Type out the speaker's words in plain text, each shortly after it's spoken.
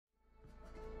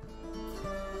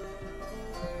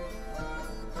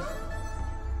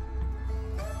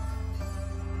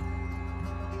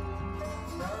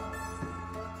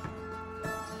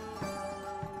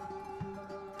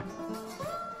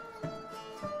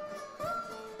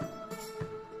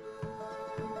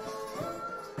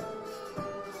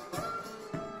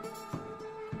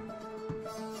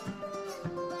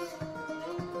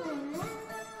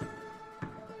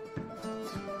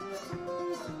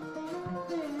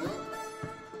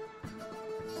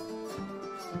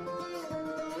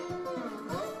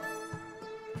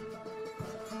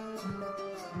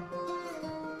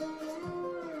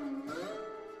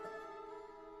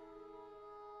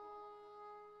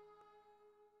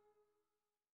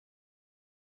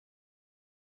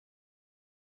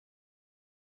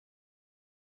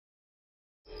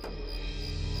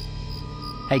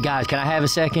Hey guys, can I have a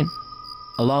second?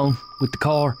 Alone with the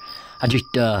car? I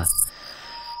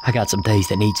got some things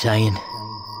that need saying.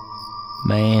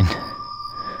 Man,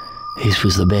 this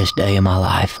was the best day of my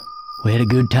life. We had a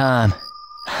good time.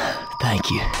 Thank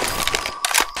you.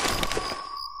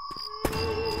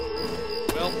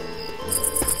 Well,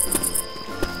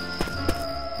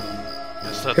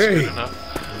 guess that's good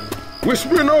enough.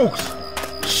 Whispering Oaks.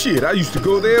 Shit, I used to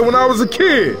go there when I was a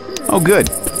kid. Oh, good.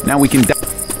 Now we can...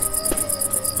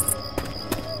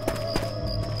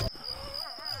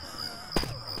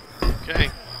 Okay.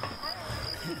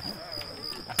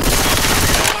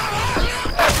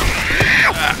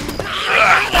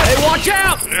 Hey, watch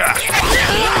out!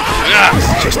 This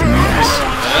is just a mess.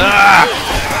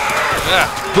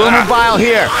 Boomer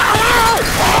here.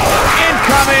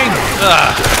 Incoming!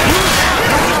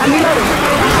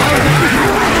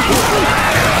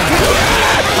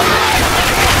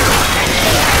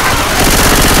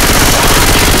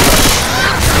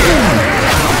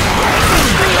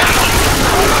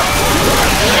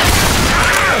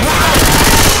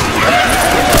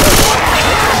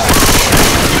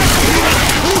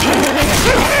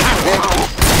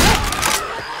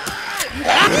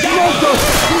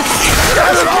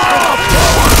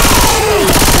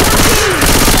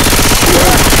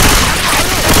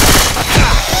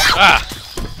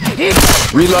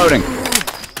 Reloading.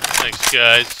 Thanks,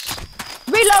 guys.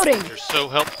 Reloading. You're so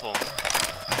helpful.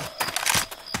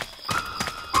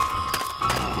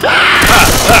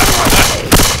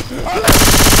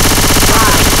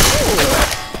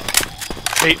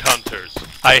 Hate hunters.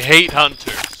 I hate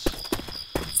hunters.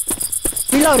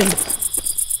 Reloading.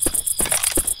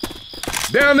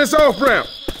 Down this off-ramp.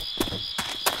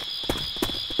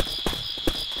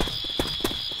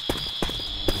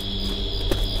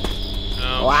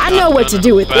 Oh, I know what to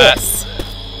do with this.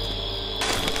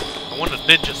 I want a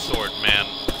ninja sword, man.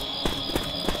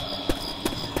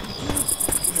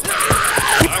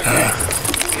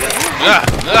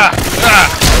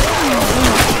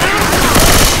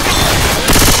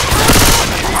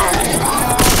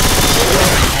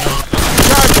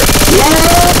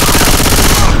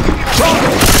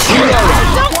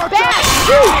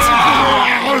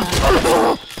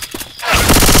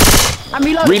 I'm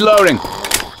reloading. Reloading.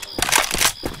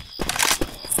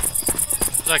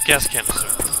 What's that gas canister?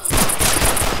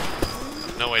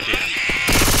 No idea.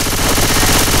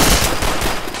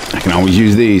 I can always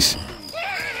use these.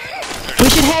 We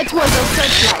should head towards those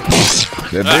searchlights.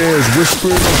 There's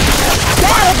whispering Oaks.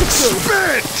 Get out of the queue.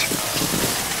 Spit!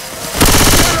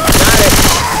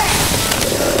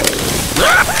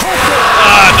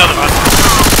 Another one.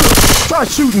 Try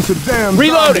shooting some damn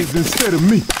Reloading. zombies instead of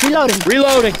me. Reloading.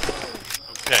 Reloading.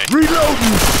 Okay.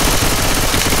 Reloading.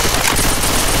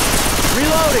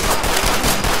 Reloading.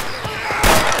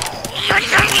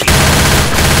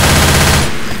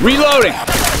 Reloading.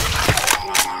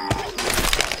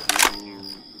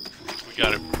 We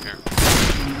got it from here.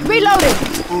 Reloading.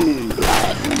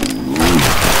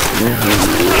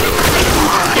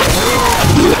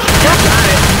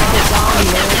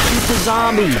 Shoot the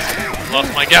zombies. Lost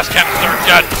my gas canister.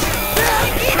 God.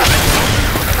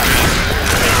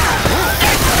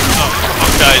 Oh, come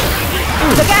on, guys.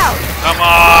 Look out. Come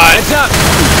on. Heads up.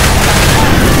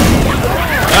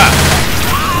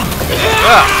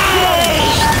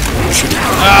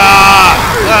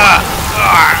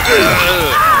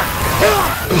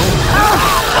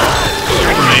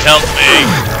 Somebody help me.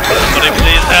 Somebody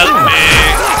please help me.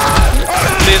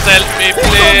 Please help me,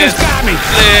 please.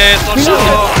 Please, oh no.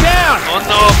 Oh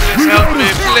no, please help me,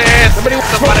 please.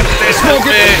 Somebody please help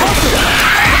me.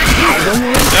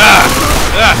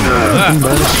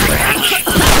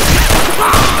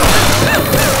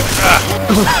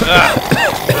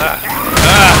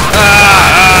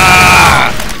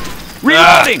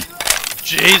 Reloading.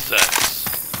 Jesus.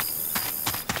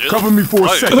 Cover me for a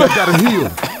sec. I gotta heal.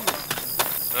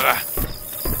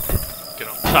 Get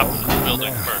on top of this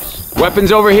building first.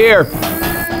 Weapons over here.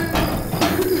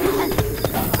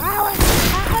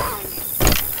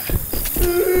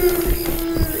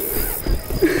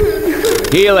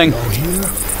 Healing. Get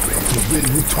ready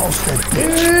to toss that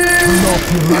bitch. Turn off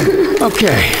your light.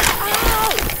 Okay.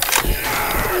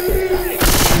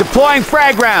 Deploying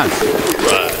Fairgrounds.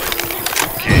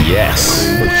 Yes.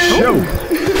 Show.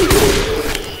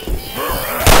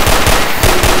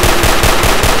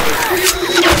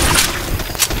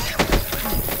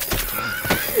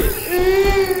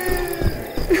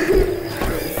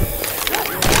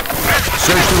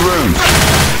 Search the room.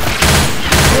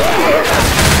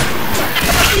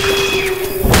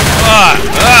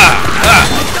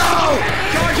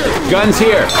 Guns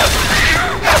here.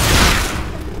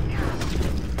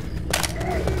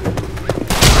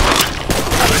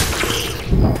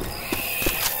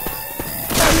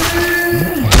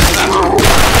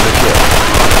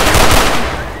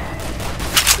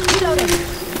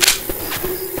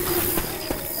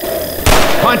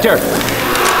 Hunter!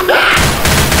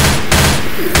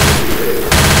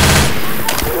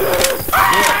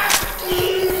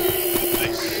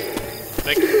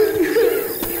 Thank you.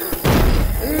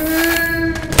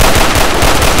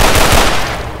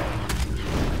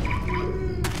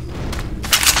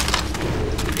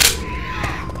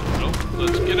 Nope,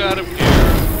 let's get out of here.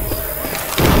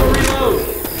 Reload.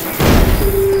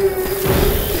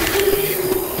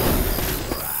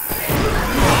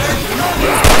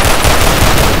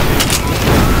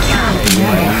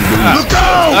 Look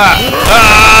out!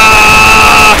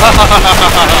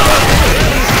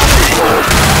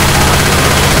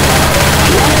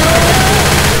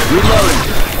 Reloading!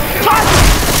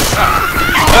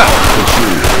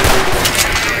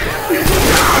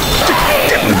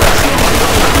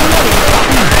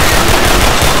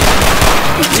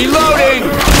 Reloading!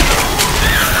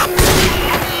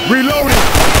 Reloading!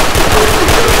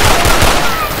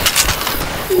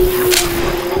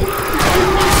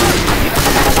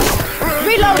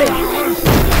 Reloading!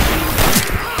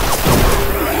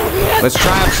 Let's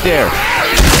try upstairs.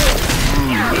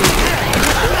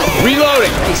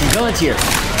 Reloading! Hey, some guns here.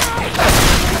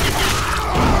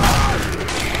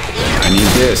 I need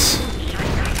this.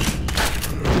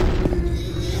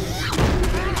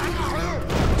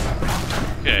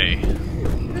 Okay.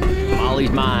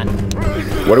 Molly's mine.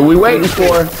 What are we waiting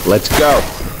for? Let's go.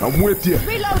 I'm with you.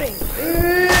 Reloading!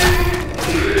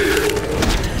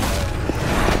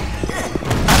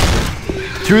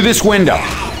 Through this window.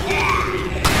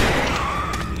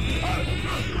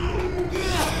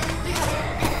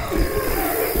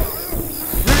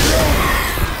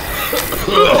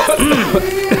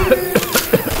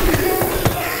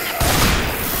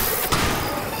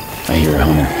 I hear a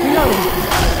humming.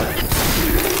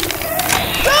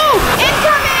 Go!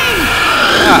 Incoming!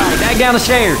 Hey, back down the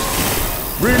stairs.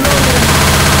 Reloading!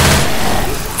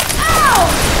 Ow!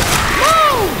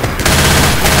 Move!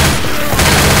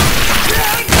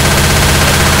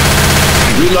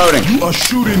 Reloading. You are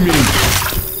shooting me!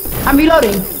 I'm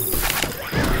reloading.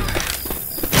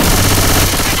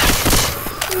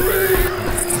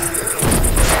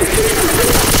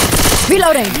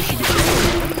 Reloading.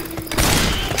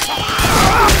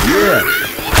 Yeah!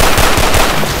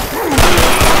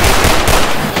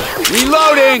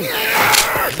 Reloading!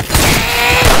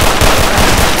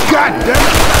 God damn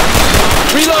it!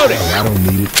 Reloading! I don't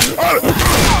need it.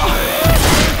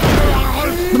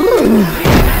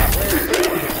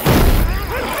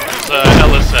 What's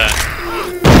Ellis at?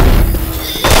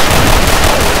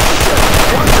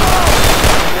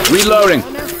 Reloading!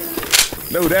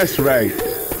 No, that's right.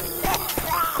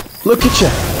 Look at you.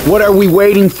 What are we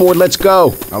waiting for? Let's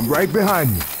go. I'm right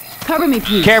behind you. Cover me,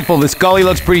 please. Careful, this gully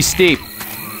looks pretty steep.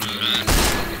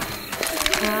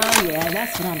 Oh, yeah,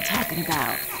 that's what I'm talking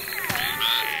about.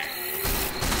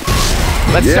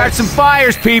 Let's Yes. start some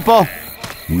fires, people.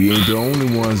 We ain't the only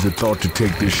ones that thought to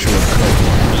take this shortcut.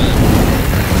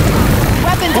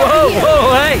 Weapons Whoa, over here.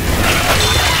 whoa, hey!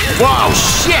 Whoa,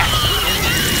 shit!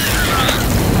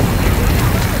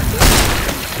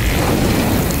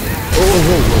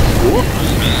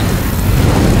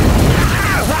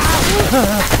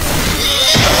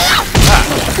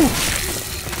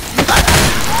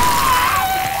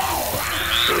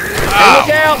 Hey, look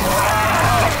out!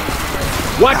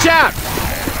 Watch out!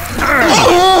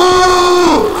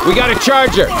 We got a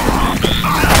charger.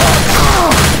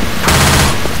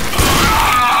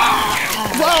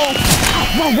 Whoa,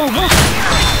 whoa, whoa.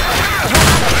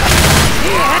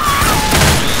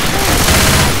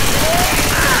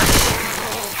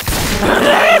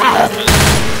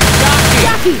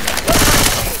 Jockey!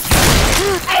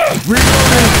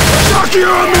 Reloading! Jockey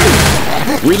on me!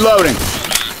 Reloading.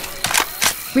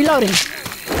 Reloading.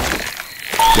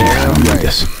 Damn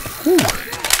right. Whew.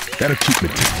 That'll keep me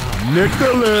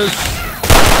Nicholas!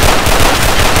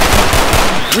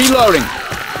 Reloading.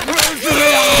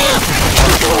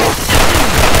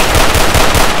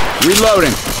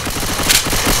 Reloading.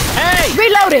 Hey!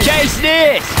 Reloading. Chase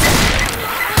this!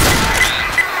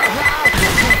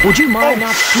 Would you mind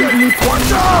not shooting me?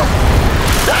 Watch out!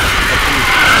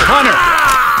 Hunter.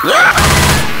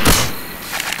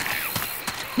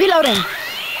 Reloading.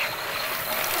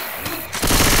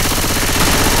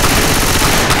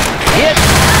 Hit!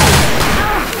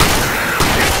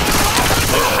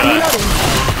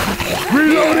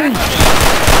 Reloading!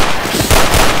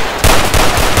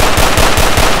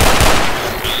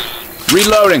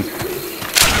 Reloading.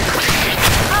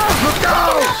 Look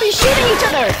out! Be shooting each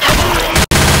other.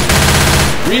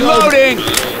 Reloading.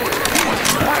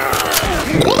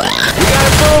 We got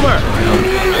a boomer.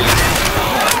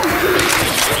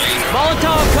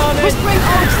 Molotov coming! Whispering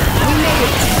Oaks. We made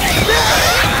it.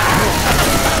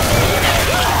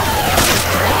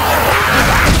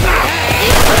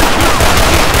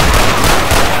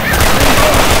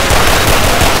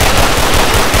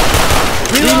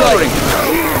 Reloading.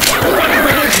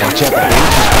 Watch out,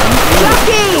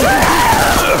 Lucky!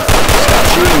 stop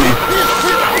shooting me.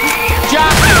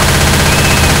 Jockey!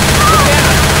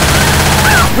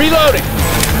 Reloading!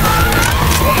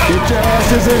 Get your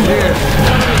asses in here.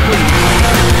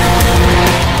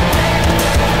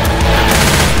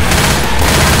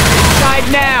 Inside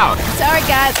now! Sorry,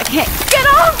 guys. I can't. Get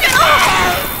off! Get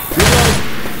off!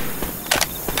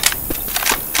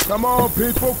 Come on,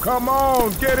 people, come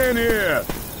on, get in here.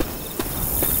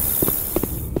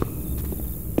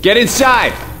 Get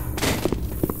inside!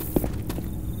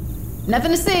 Nothing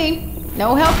to see.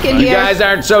 No help kit You here. guys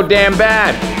aren't so damn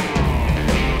bad.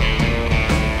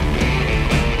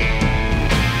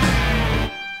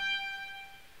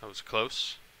 That was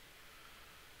close.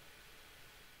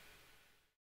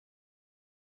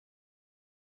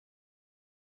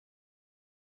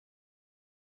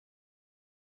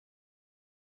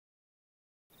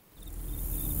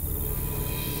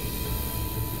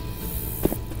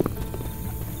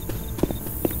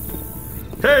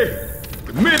 Hey,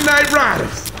 the Midnight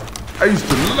Riders. I used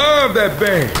to love that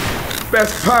band.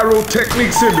 Best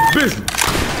pyrotechnics in the business.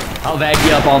 I'll back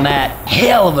you up on that.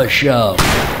 Hell of a show.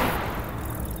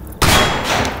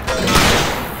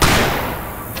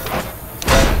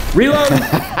 Reload!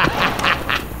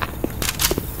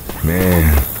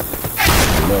 Man,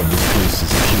 I love this place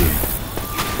as a kid.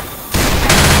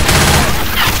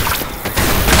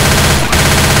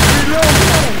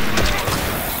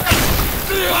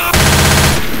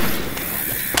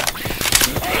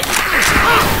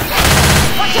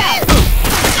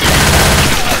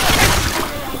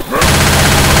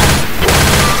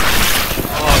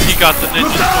 Oh, he got the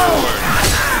ninja sword.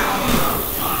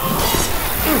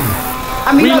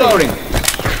 I'm Reloading!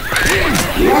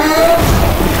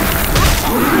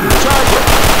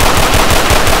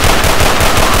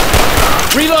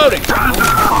 Reloading!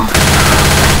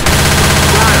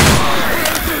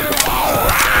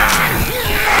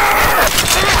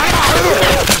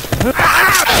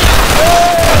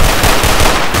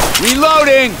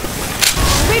 Reloading!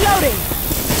 Reloading.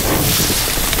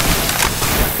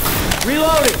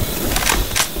 Reloading!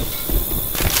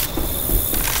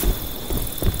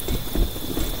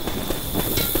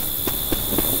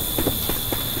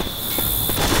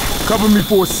 Cover me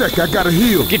for a sec, I gotta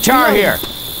heal. Guitar here!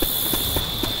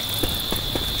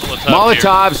 Molotov here.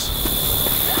 Molotovs!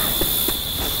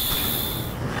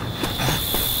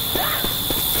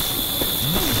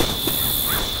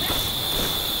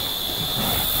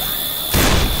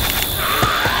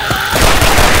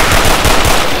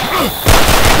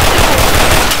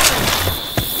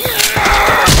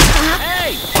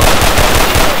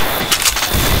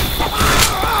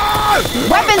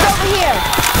 Weapons over here.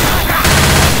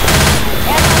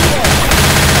 Ammo here.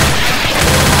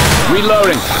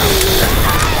 Reloading!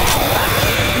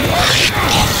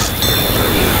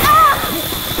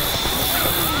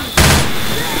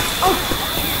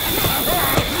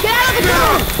 Get out of the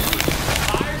room.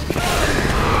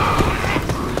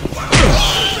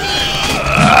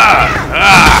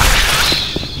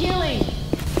 Healing.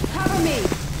 Cover me.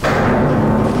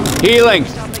 Healing!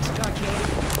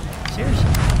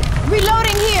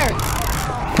 Reloading here.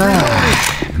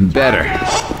 Better.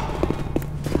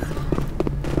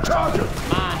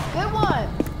 Good one.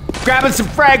 Grabbing some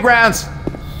Fairgrounds!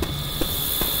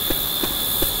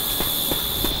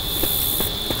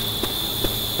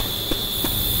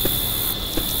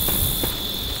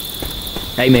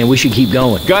 Hey, man, we should keep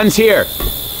going. Guns here!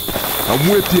 I'm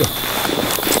with you.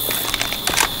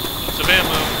 Some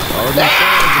ammo. All these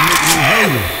fans are making me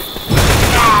hungry.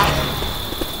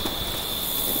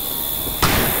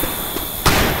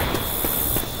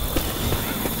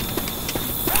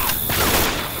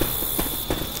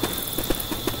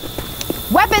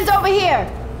 Weapons over here.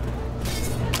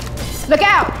 Look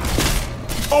out.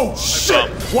 Oh, shit!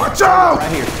 Watch out!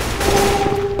 Right here.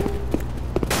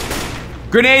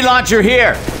 Grenade launcher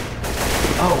here!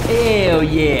 Oh, hell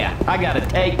yeah. I gotta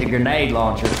take the grenade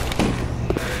launcher.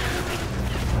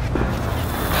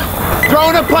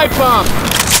 Throwing a pipe bomb!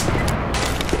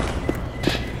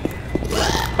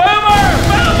 Boomer!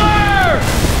 Boomer!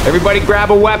 Everybody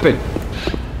grab a weapon.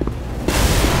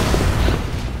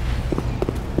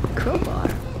 Come on.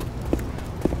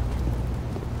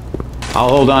 I'll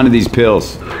hold on to these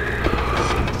pills.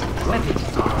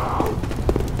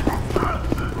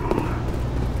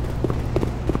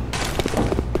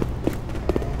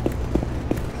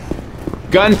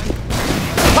 Gun.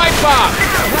 Pipe bomb!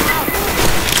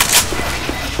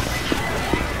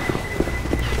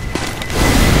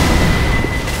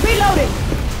 Reloading.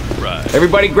 Right.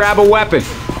 Everybody grab a weapon.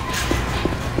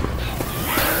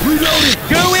 Reloading!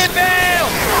 Go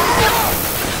inbound!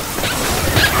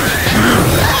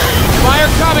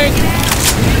 coming!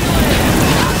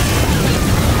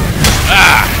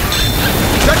 Ah!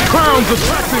 That clown's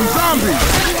attracting zombies!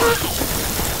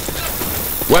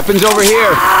 Weapons over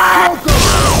here!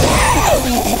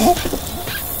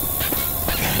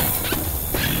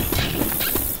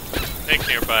 Tank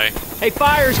nearby. Hey,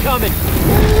 fire's coming!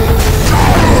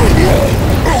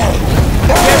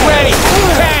 Get ready!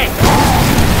 Tank!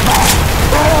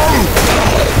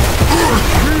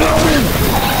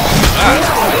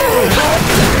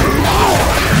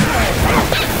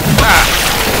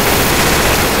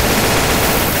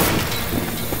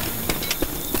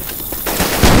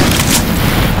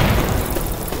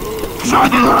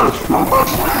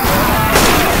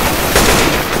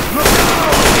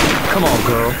 Come on,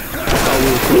 girl.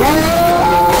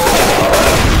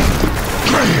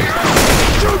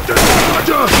 Shoot the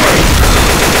charger!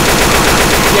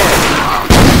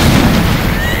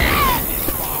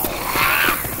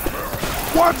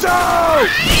 Watch out!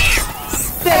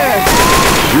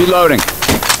 Reloading.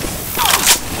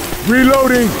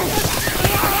 Reloading!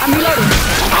 I'm reloading.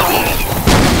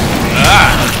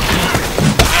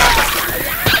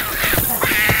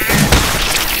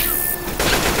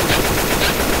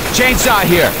 Chainsaw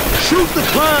here. Shoot the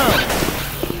clown!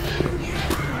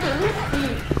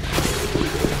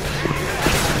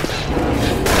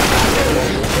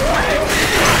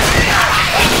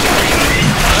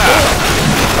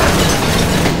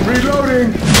 Reloading!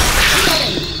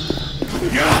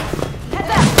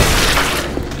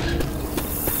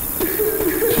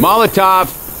 Molotov.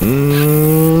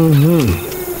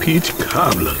 Peach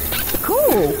cobbler.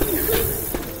 Cool.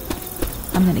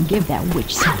 I'm gonna give that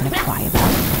witch something to cry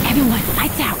about. Everyone,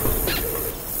 lights out.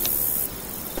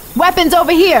 Weapons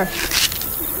over here.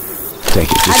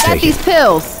 Take it, I just got take these it.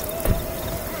 pills.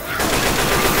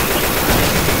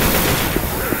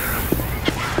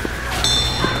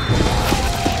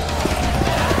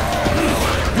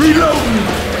 Reloading!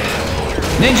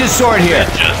 Ninja sword here.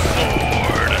 Just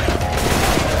sword.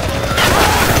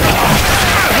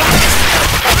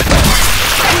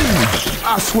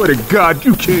 I swear to God,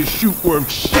 you can't shoot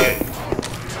worth shit.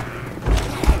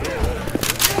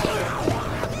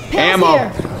 Pills Ammo.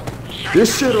 here.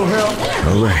 This shit'll help.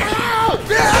 All right.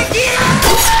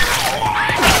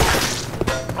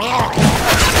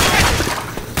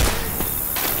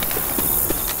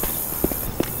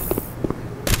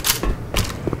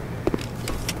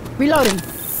 Reloading.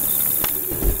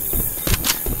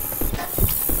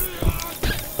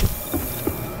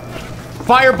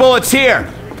 Fire bullets here.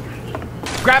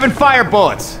 Grabbing fire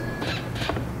bullets.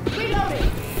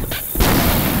 Reloading.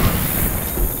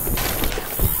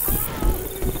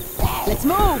 Let's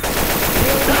move.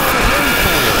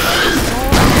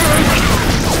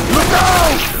 Look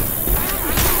out!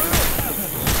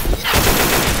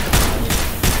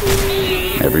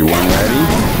 Everyone ready?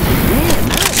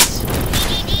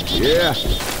 Yeah.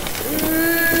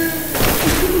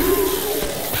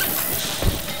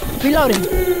 Reloading.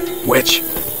 Which?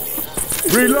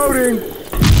 Reloading!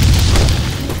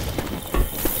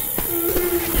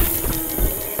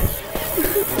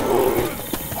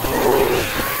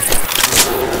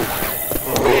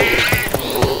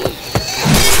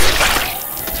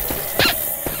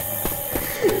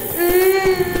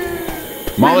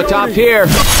 Molotov here.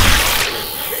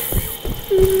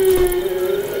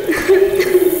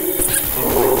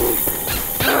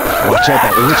 Watch out,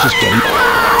 that witch is getting...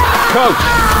 Coach.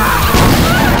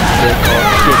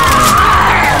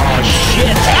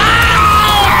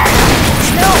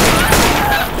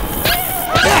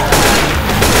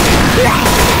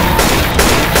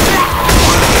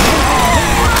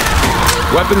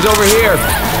 Weapons over here.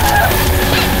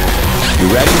 You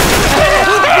ready?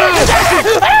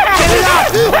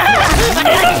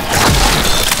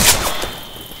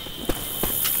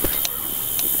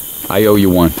 I owe you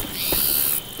one.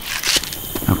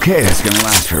 Okay, that's gonna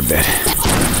last for a bit.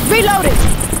 Reloading. I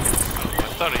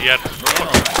thought he had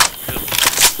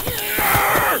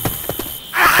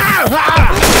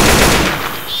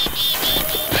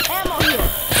Ammo here.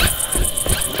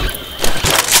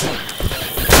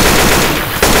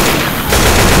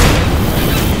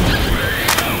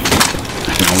 I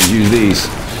can always use these.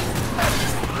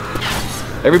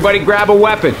 Everybody grab a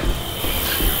weapon.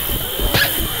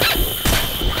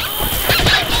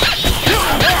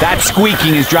 That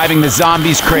squeaking is driving the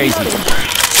zombies crazy.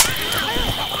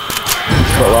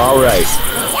 Well, all right.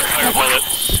 one fire bullet.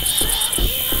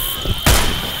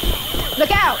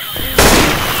 Look out.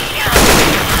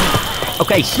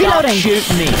 Okay, stop Reloading.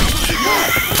 shooting me.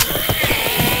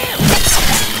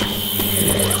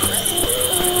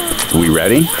 We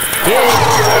ready? They're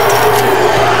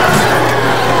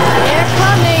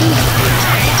coming.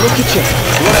 Look at you.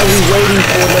 What are we waiting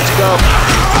for? Let's go.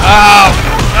 Ow!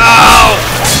 Ow!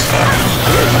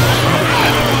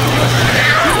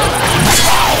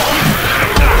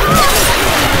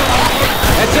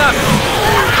 Heads up!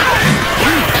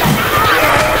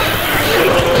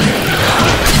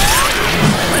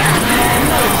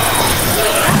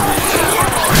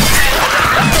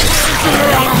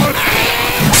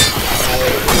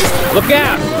 Look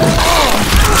out!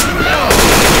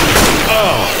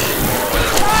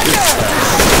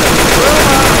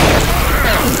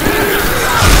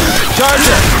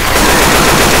 Charger!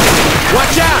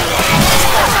 Watch out!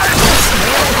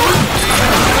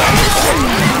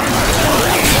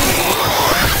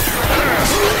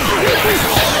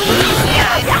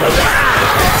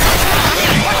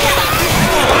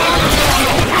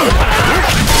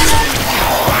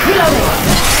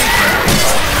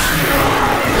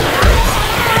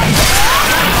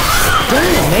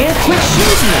 Damn, man, quit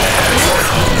shooting it!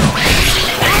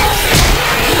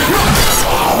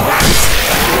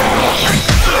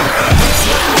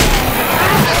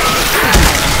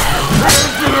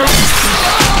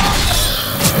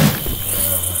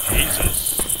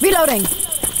 Jesus. Reloading!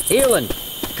 Healing.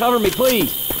 Cover me,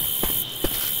 please.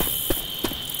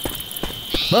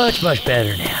 Much, much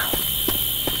better now.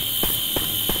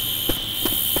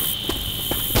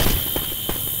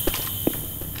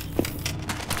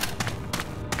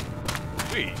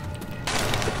 Sweet.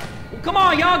 Well, come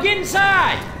on, y'all, get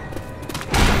inside!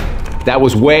 That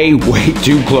was way, way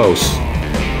too close.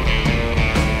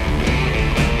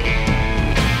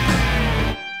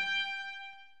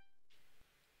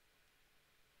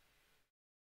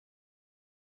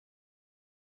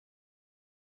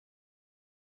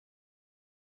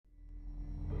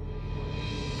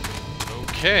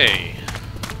 Okay.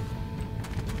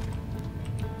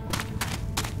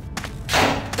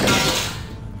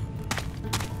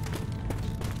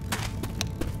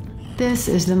 This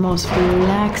is the most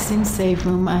relaxing safe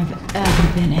room I've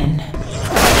ever been in.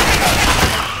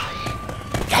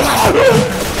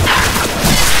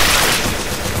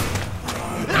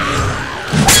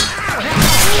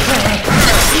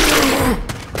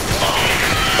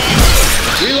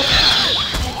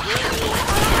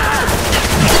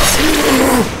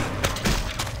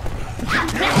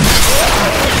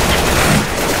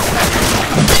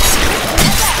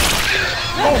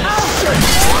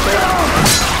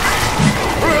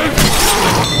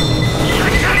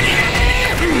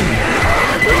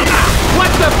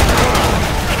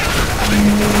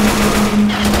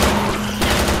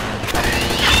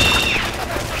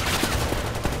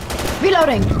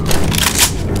 Reloading!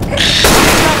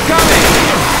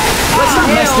 Let's not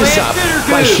mess this up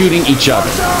by shooting each other,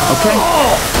 okay?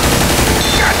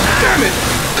 God damn it!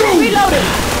 Go! Reloading!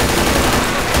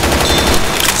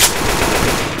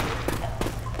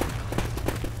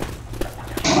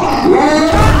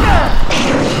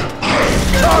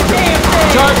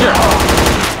 Charger!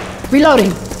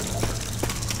 Reloading!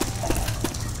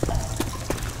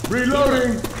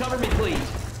 Reloading! Cover me, please.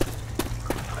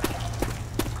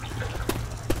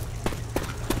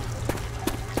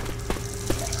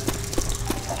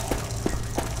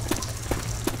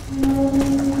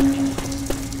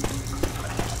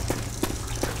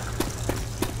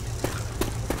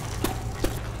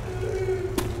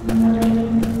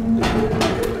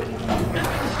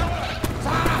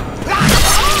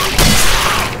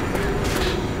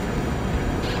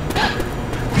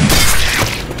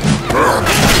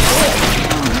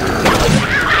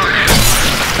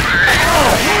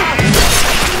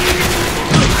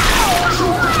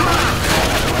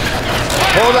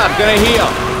 Hold up, gonna heal.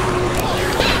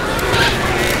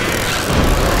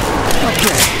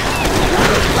 Okay.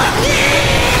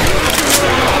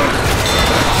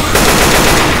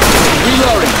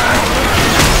 Reloading.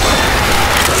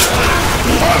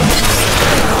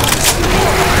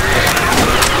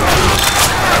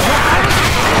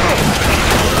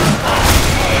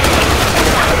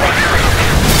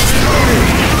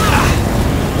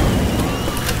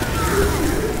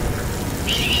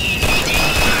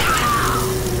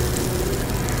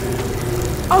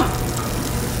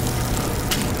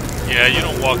 Yeah, you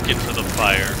don't walk into the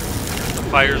fire. The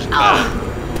fire's bad.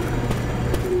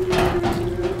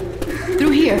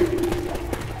 Through here.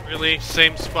 Really?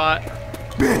 Same spot?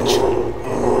 Bitch!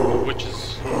 Which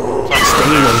is... Stay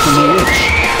away from the witch.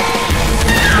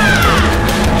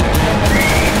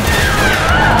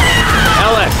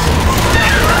 LS.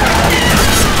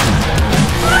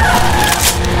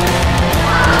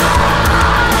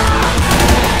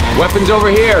 Weapons over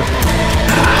here.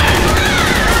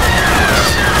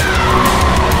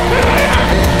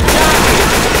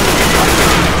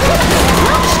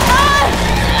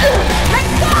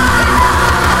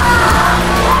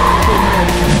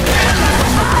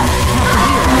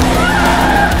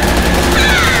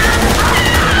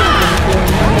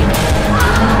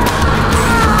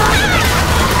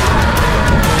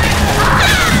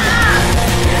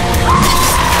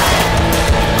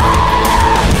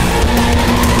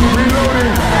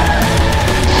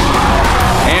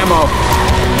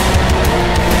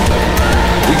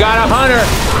 We got a hunter.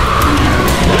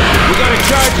 We got a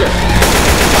charger.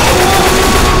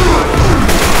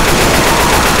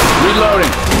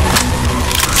 Reloading.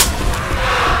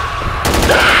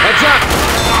 Heads up.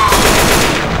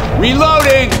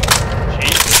 Reloading.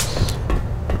 Jesus.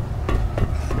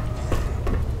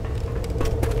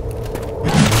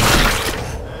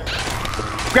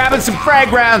 Grabbing some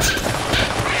Fairgrounds.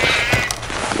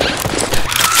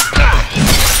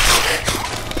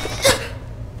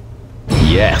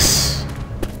 Yes.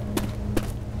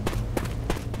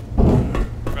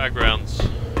 Fairgrounds.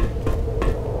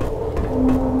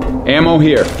 Ammo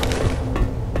here.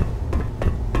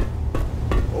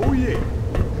 Oh, yeah.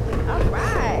 All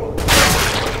right.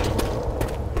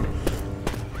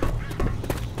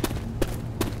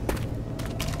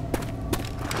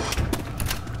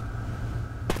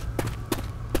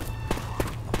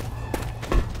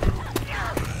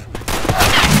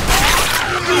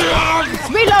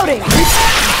 Reloading.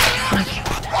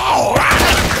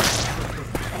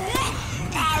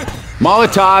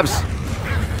 Molotovs.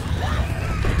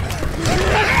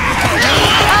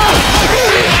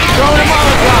 Throwing a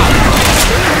Molotov.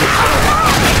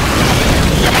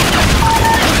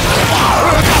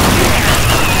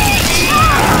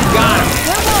 Got him.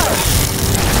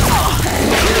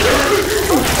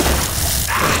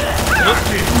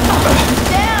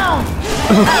 Down.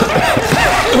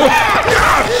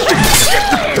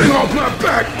 Thing off my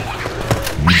back.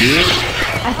 You did?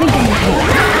 I think I'm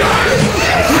okay.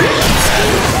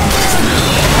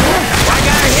 I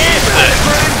got a hit.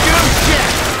 Burn goose shit.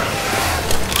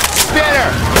 Spitter.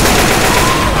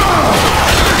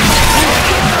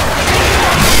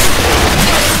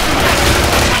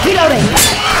 Reloading.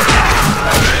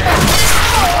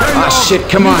 Oh shit,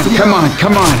 come on, come on,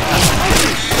 come on.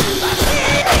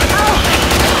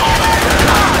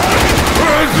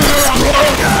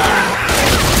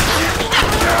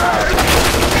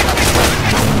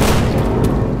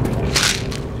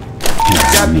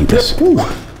 I need this. Son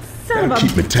of a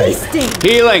Keep me tight. beasting.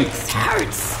 Healing. This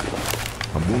hurts.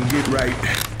 I'm gonna get right.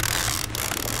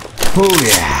 Oh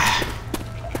yeah.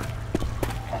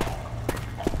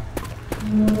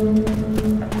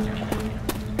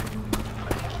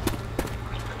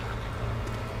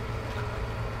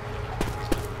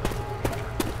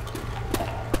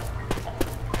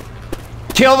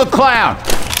 Kill the clown.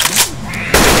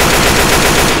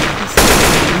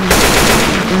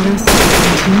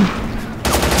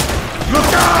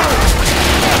 Look out!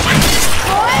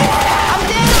 I'm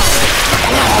down.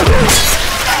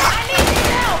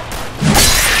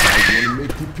 I wanna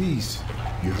make your peace.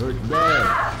 You hurt bad.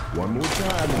 One more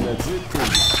time and that's it for you.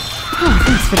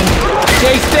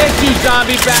 Chase this, you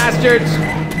zombie bastards.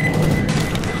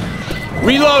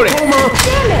 Reloading.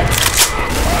 Damn it.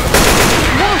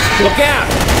 Look out.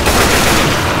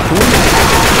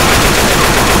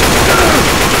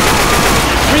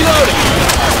 Reloading.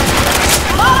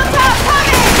 Molotov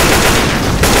coming.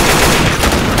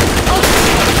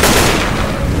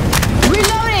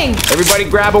 Reloading. Everybody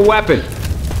grab a weapon.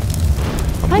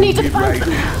 I need to Get find right.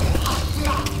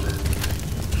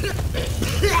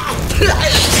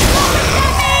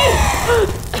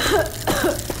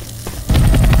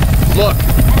 Look.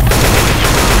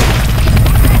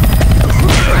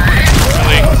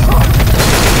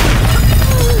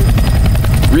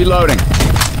 Reloading.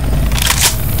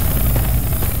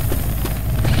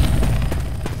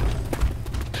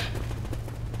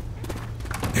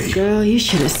 Girl, you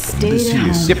should have stayed at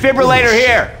home. Defibrillator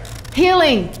here.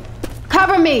 Healing.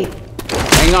 Cover me.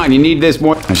 Hang on, you need this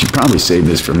more. I should probably save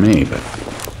this for me, but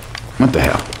what the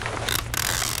hell?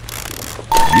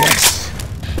 Yes.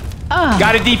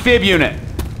 Got a defib unit.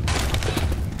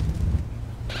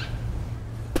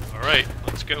 All right,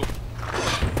 let's go.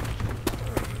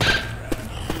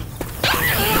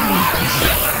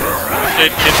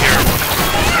 Dead kid here.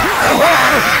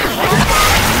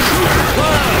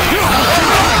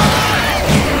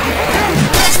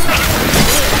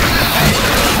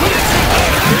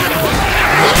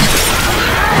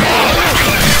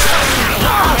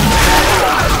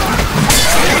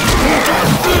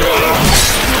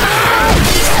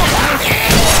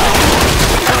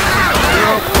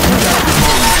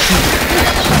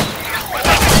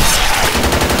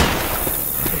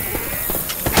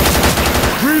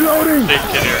 Reloading. Dead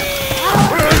kid here.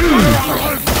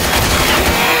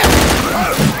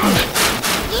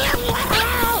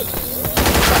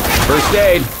 First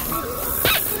aid.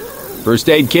 First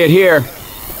aid kit here.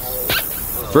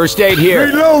 First aid here.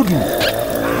 Reloading.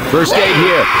 First aid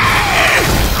here.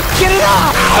 Get it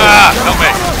off. Ah, help me.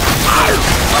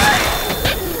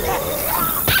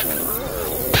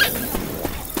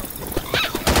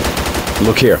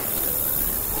 Look here.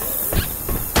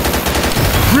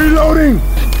 Reloading!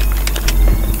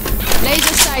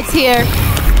 Laser sights here.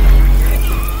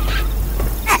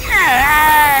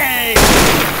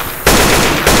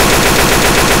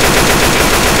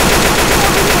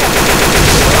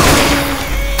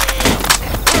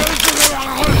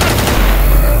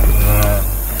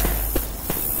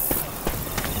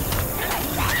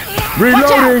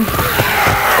 Reloading!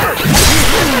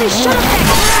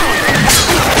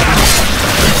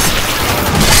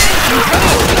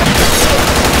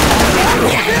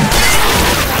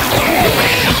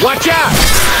 Watch out!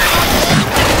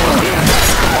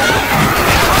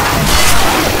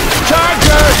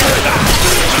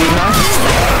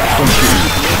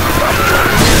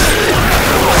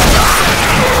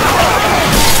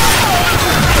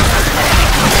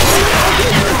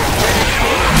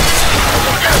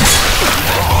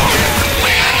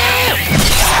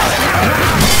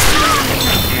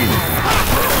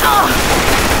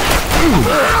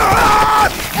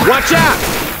 Watch out!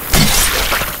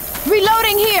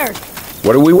 Reloading here.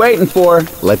 What are we waiting for?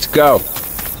 Let's go.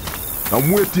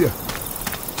 I'm with you.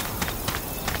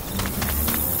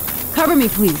 Cover me,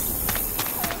 please.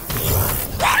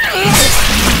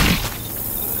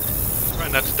 Try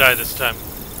not to die this time.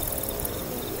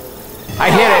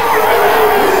 I hit it.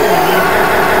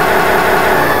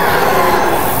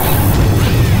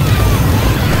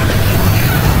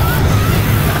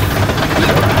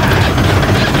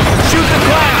 Shoot the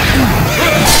cloud!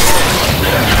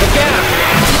 Look out!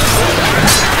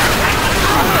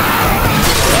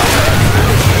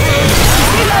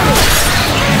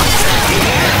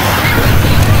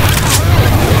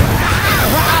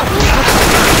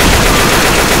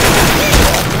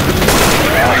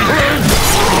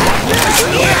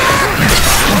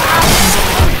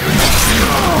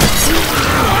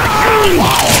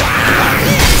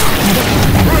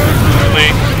 Really?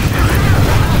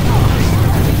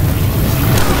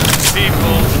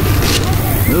 People.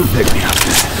 You'll pick me up.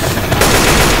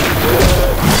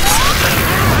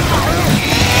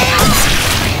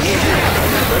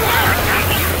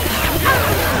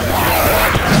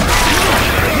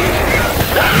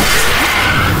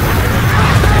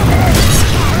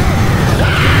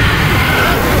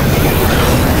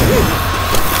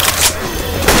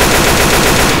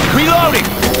 Reloading!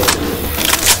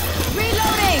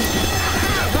 Reloading.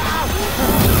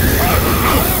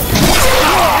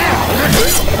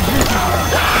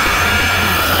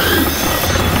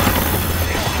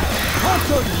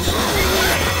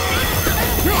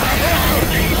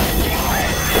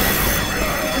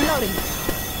 Reloading.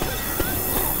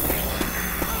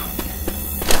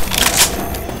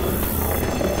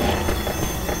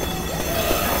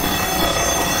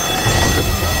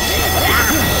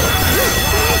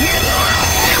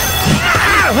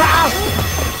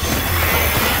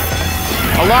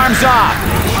 Alarm's off!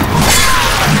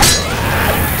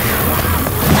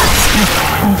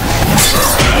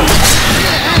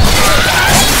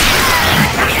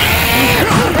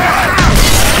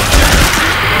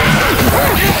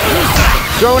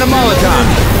 Throwing a Molotov!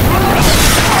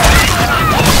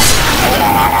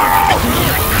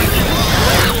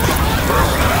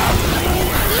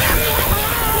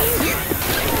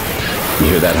 You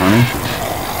hear that, honey?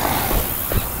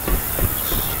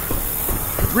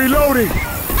 Reloading!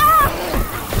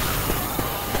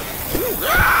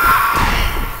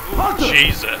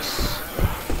 Jesus.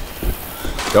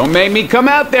 Don't make me come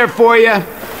out there for you.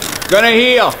 Gonna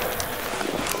heal.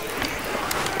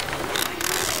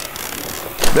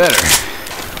 Better.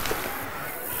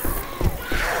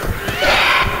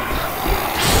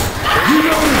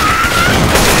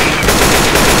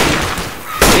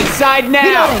 Inside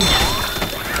now.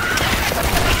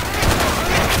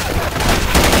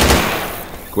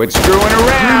 Quit screwing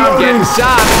around. Get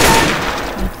inside.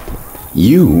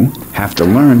 You have to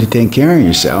learn to take care of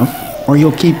yourself, or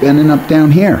you'll keep ending up down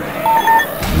here.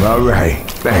 All right,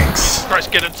 thanks.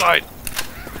 Christ, get inside.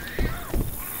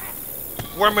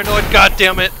 Worminoid,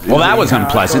 goddammit. Well, that was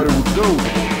unpleasant.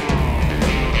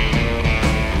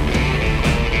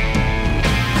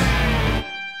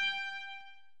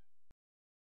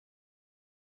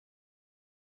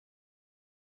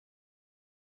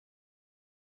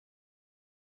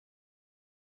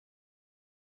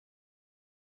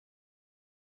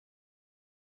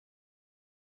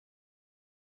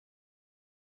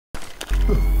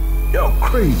 You're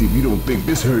crazy if you don't think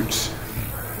this hurts.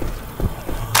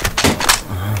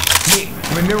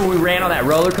 Remember we ran on that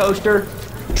roller coaster?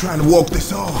 Trying to walk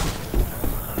this off.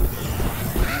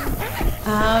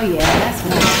 Oh yeah, that's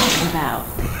what I'm talking about.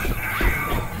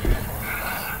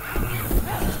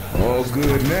 All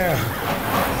good now.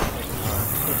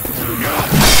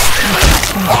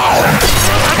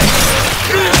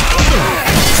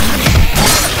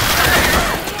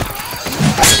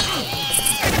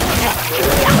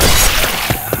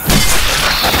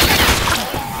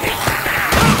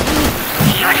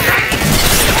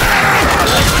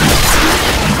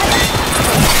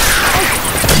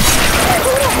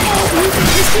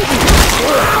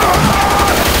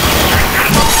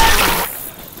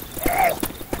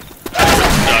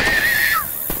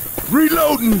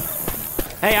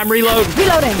 Hey, I'm reloading.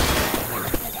 Reloading.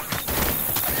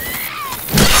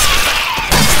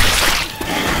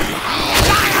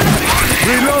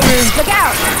 Reloading. Look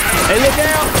out. Hey, look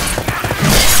out!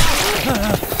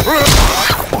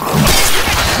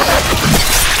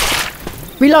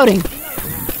 Reloading.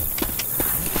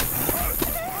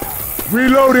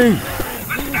 Reloading.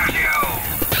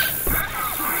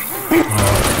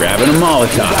 Grabbing a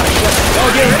Molotov.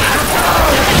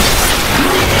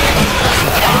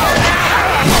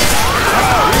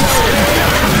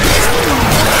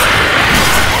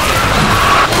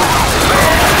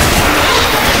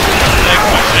 Thanks,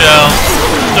 Michelle.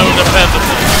 So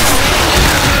dependable.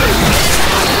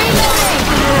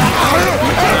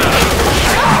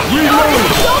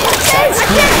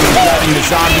 Letting the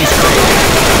zombies free.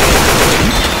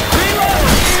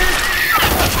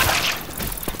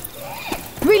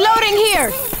 Reloading here.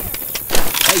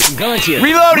 Hey, some guns here.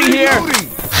 Reloading here!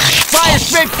 Fire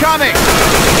spit coming!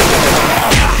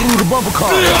 Through the bumper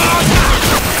car.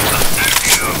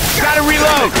 Gotta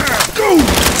reload!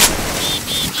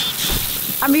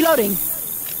 I'm reloading.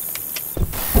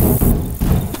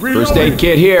 First aid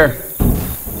kit here.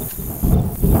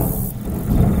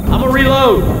 I'm gonna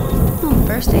reload. Oh,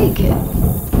 first aid kit.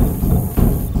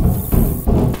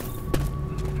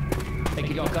 Think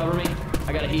you gonna cover me?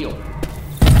 I gotta heal.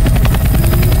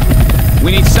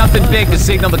 We need something big to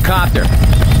signal the copter.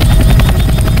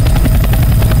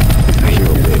 I hear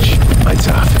a witch. Lights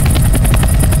off.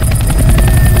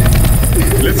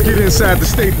 Let's get inside the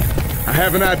stadium. I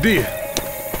have an idea.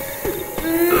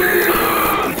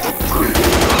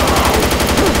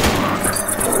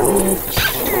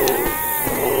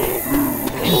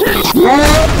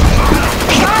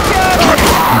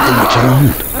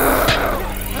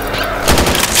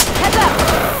 Heads up.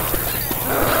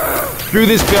 Through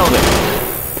this building.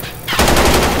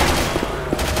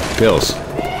 Pills.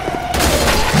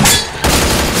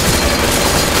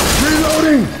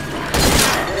 Reloading.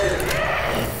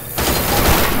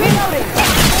 Reloading.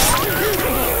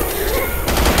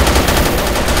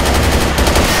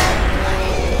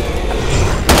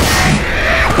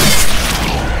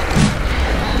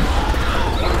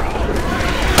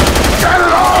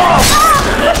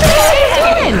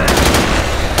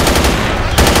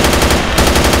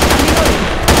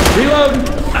 Reloading.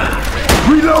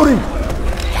 Reloading.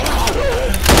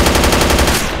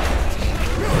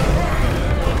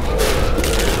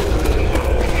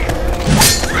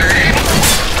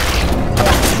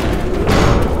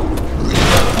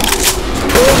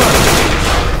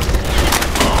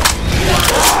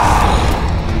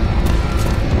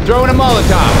 Throwing a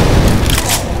Molotov.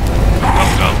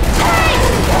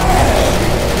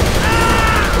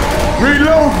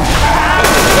 Reloading.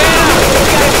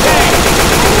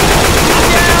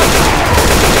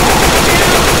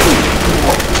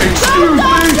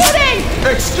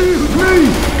 Excuse me.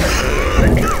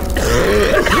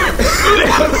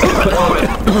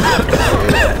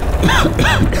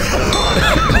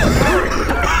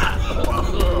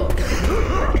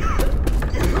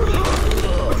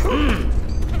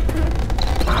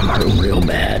 I'm hurting real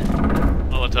bad.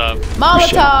 Molotov.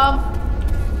 Molotov.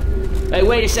 Hey,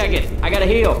 wait a second. I gotta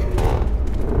heal.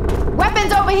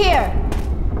 Weapons over here.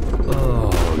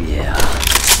 Oh, yeah.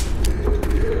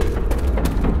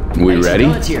 We Hey, some ready?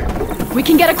 guns here. We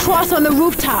can get across on the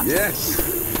rooftop. Yes.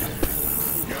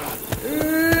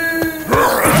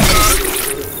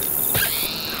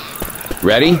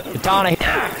 Ready? Katana.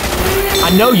 I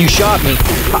know you shot me.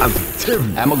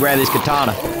 I'm gonna grab this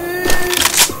katana.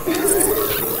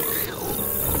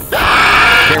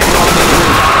 Careful on the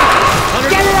roof.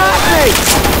 Get it off me.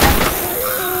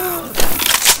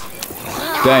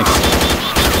 Thanks.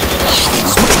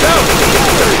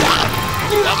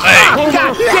 Hey!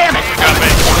 God damn it. Got me.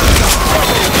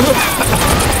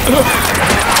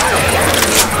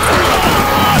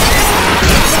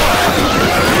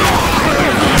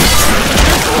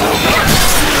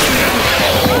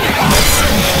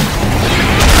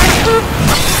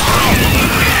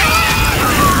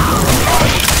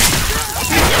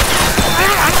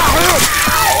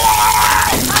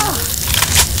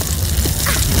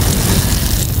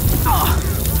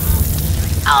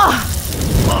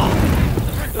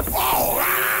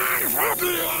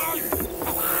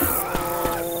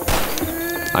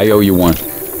 I owe you one.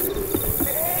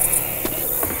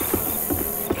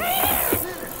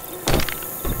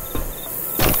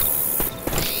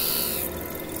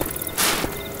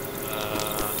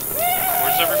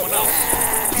 Where's everyone else?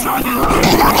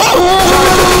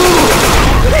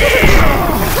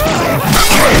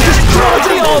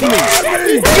 On me!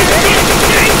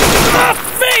 Off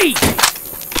me!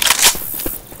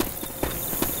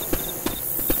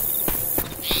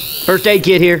 First aid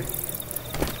kit here.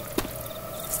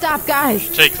 Stop, guys.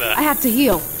 Take that. I have to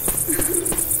heal.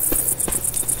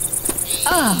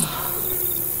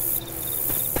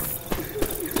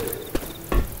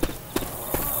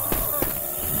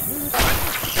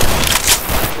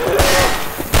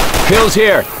 Pills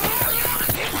here.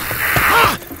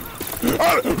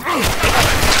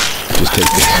 Just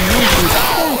take this.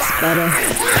 That's better.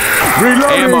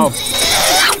 Reloading. Ammo.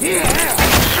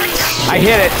 I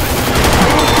hit it.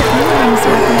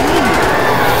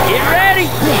 Get ready!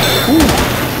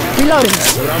 Reloading.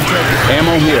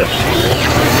 Ammo here.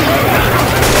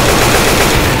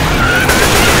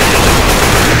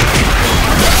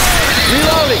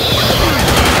 Reloading!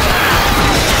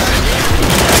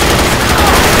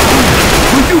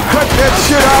 Will you cut that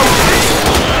shit out?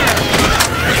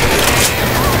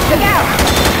 Look out!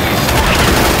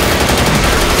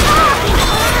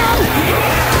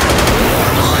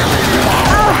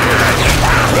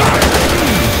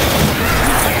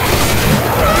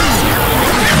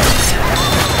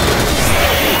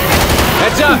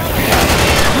 Heads up.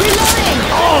 Reloading!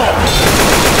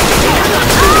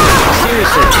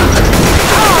 Seriously.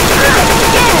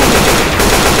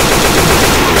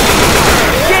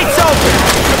 Gates open!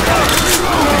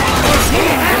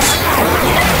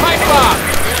 Pipe bomb.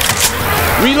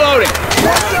 Reloading.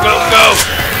 Go, go!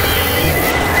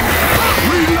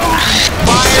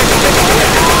 Fire.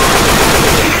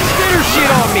 Spitter shit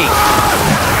on me!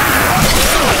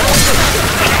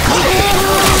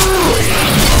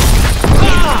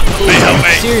 Help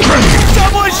me. Seriously.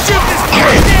 Someone shoot this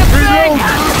goddamn thing!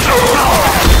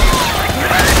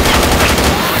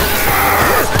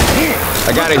 I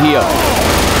gotta heal.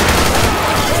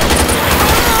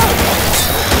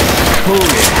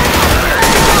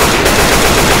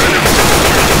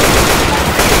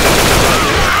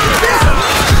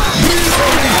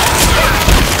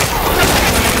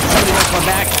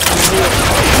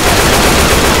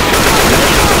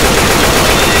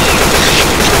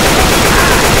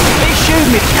 They shoot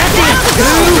me! That's it,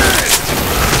 dude!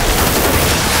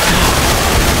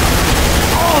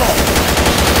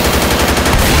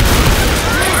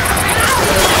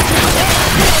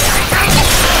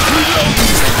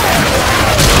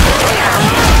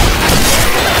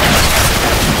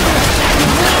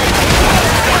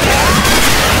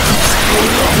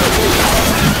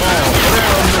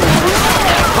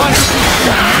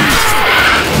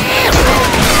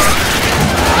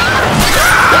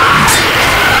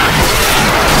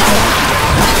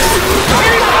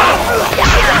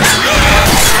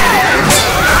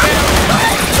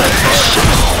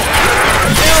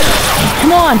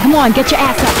 Come on, get your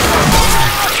ass up.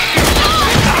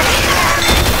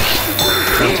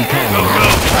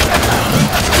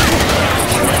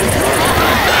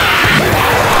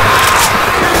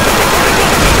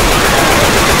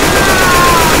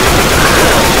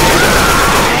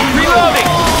 Reloading!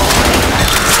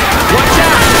 Watch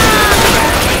out!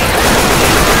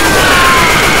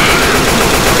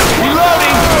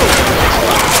 Reloading!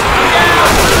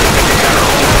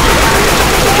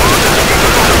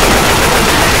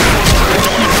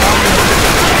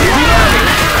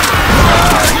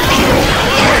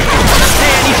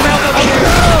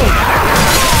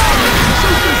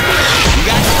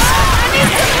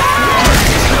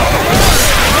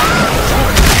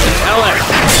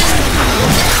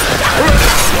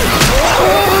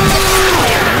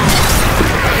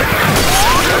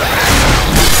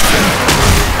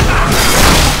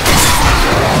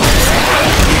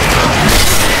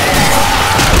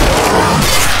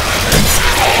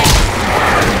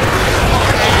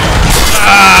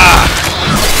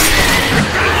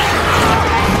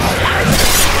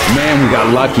 Man, we got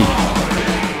lucky.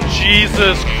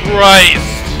 Jesus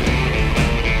Christ!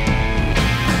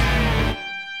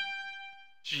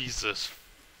 Jesus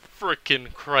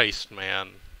frickin' Christ,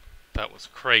 man. That was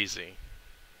crazy.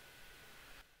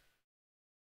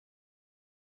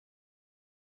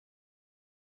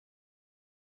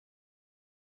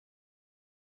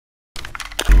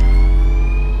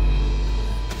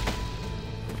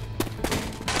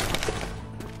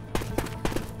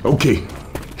 Okay,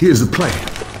 here's the plan.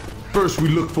 First we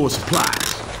look for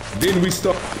supplies. Then we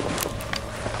start...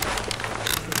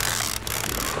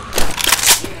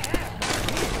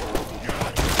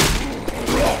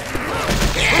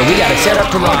 So we gotta set up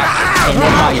to rock and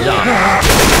then fight on.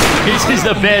 This is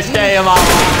the best day of my life.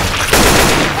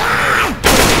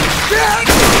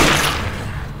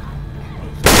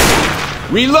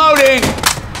 Reloading!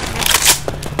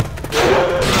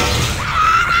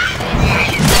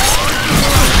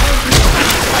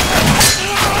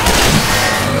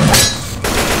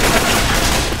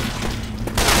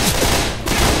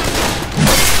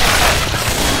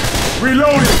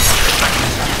 Reloading!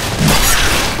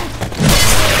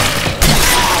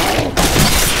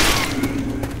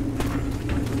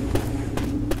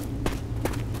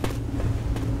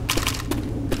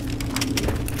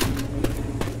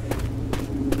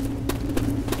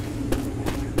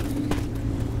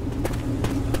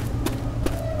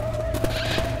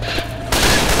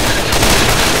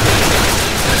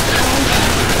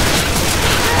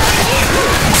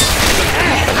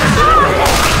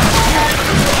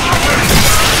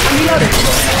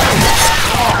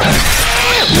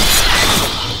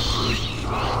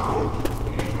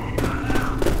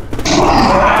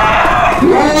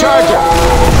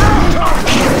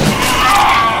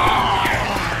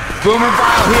 Boom and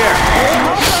file here.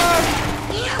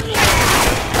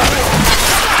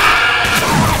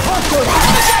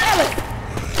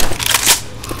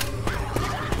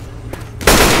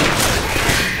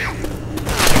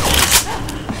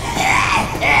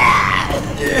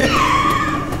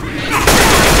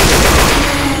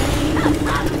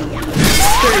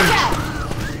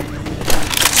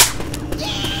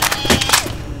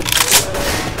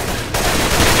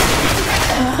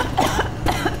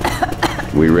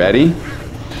 We ready?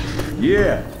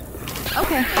 Yeah.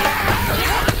 Okay.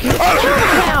 Look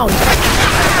out!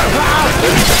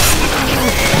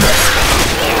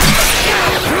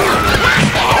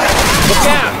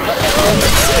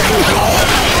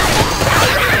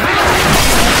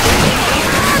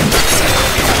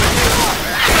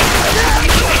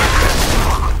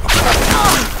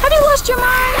 Have you lost your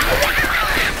mind?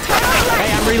 Hey,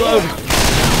 I'm reloading.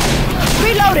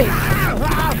 Reloading!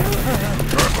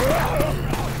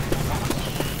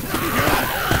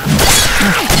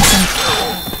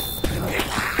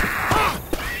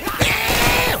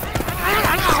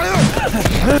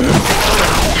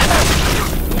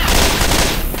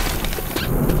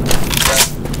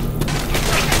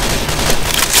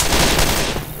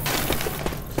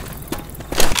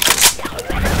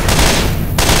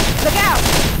 Look out!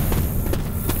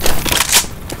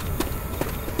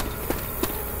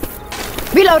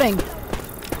 Reloading!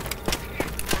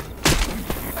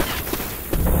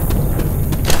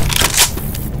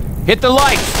 Hit the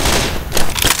lights.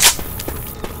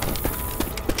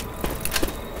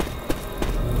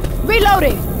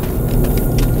 Reloading!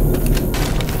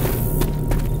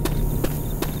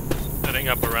 Heading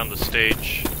up around the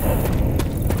stage.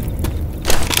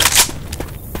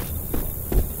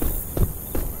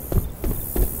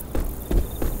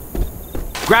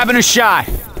 Grabbing a shot.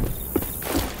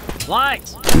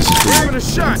 Lights! Grabbing a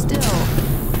shot! Still.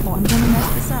 Oh, I'm gonna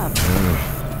mess this up.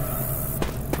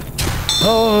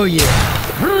 Oh, yeah.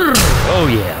 Oh,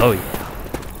 yeah. Oh, yeah.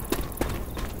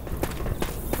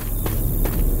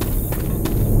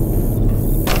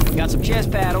 Got some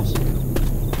chest paddles.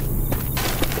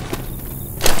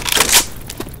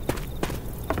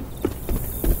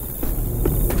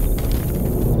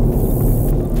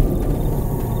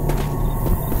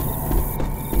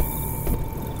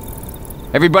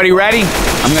 Everybody ready?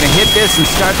 I'm gonna hit this and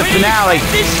start the finale.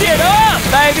 This shit up,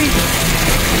 baby!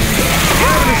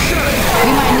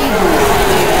 We might need this.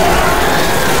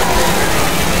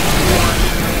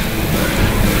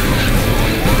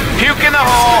 Puke in the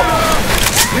hole.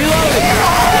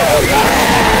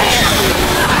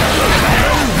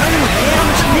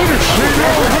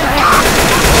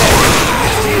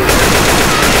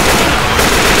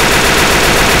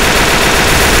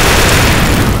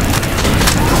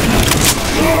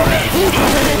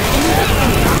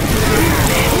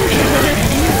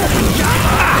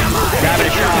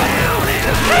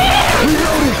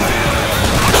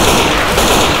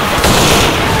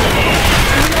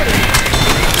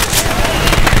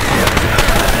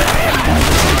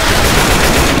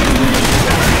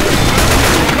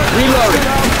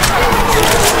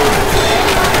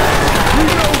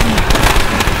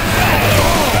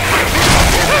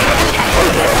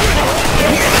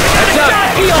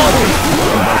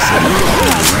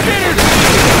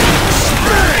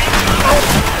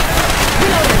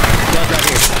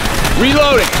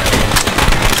 Reloading!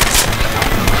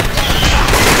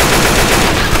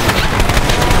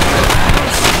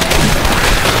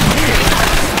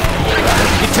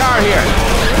 Guitar here!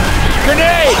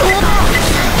 Grenade!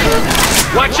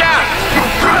 Watch out!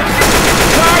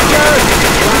 Charger!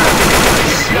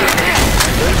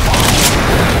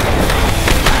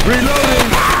 Reloading!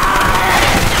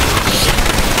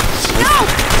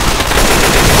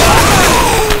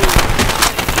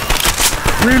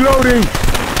 Reloading!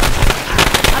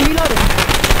 I'm reloading.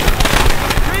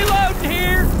 Reloading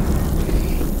here!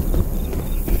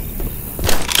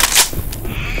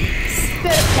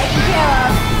 Taken care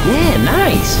of. Yeah,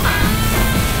 nice.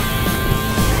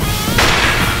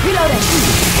 Reloading.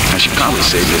 probably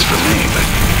saved this for me, but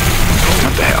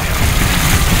what the hell?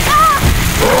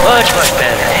 Much, much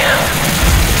better now.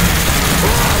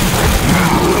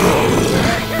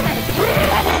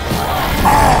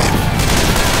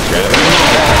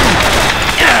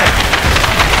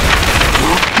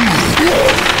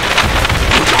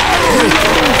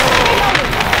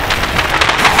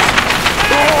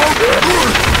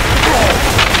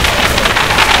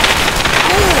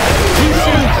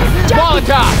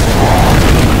 Molotov!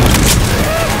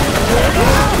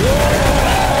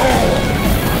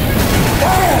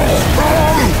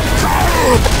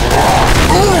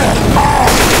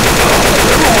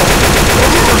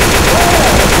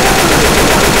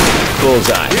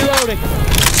 Bullseye. Reloading.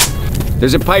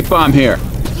 There's a pipe bomb here.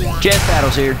 Jet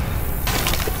paddles here.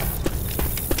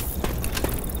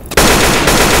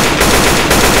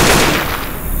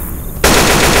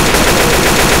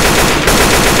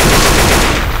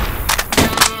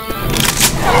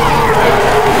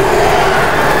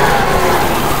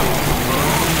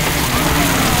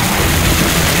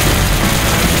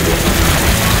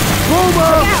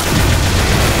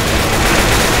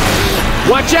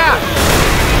 Watch out!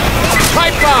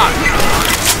 Pipe bomb!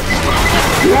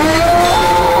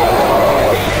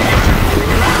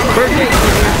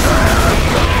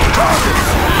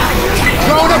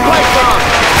 Throwing a pipe bomb!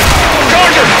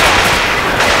 Korner!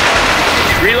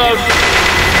 Reload!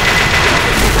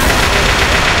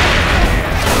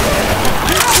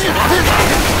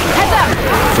 Heads up!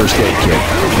 First aid kit.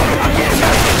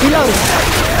 Reload!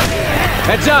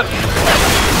 Heads up!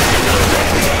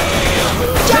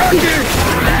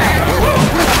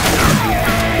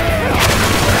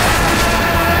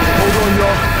 Hold on,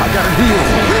 y'all. I gotta heal.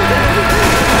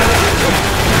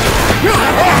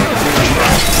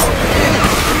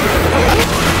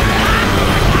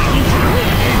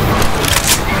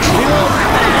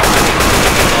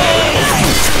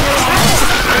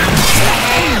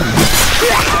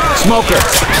 Smoker!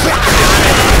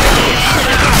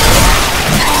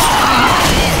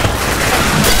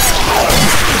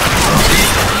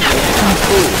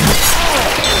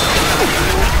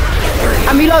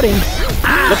 I'm reloading.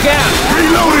 Look out!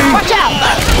 Reloading! Watch out!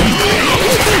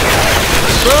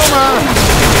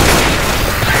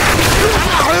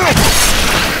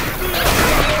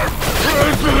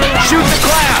 Shoot the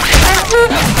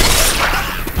cloud!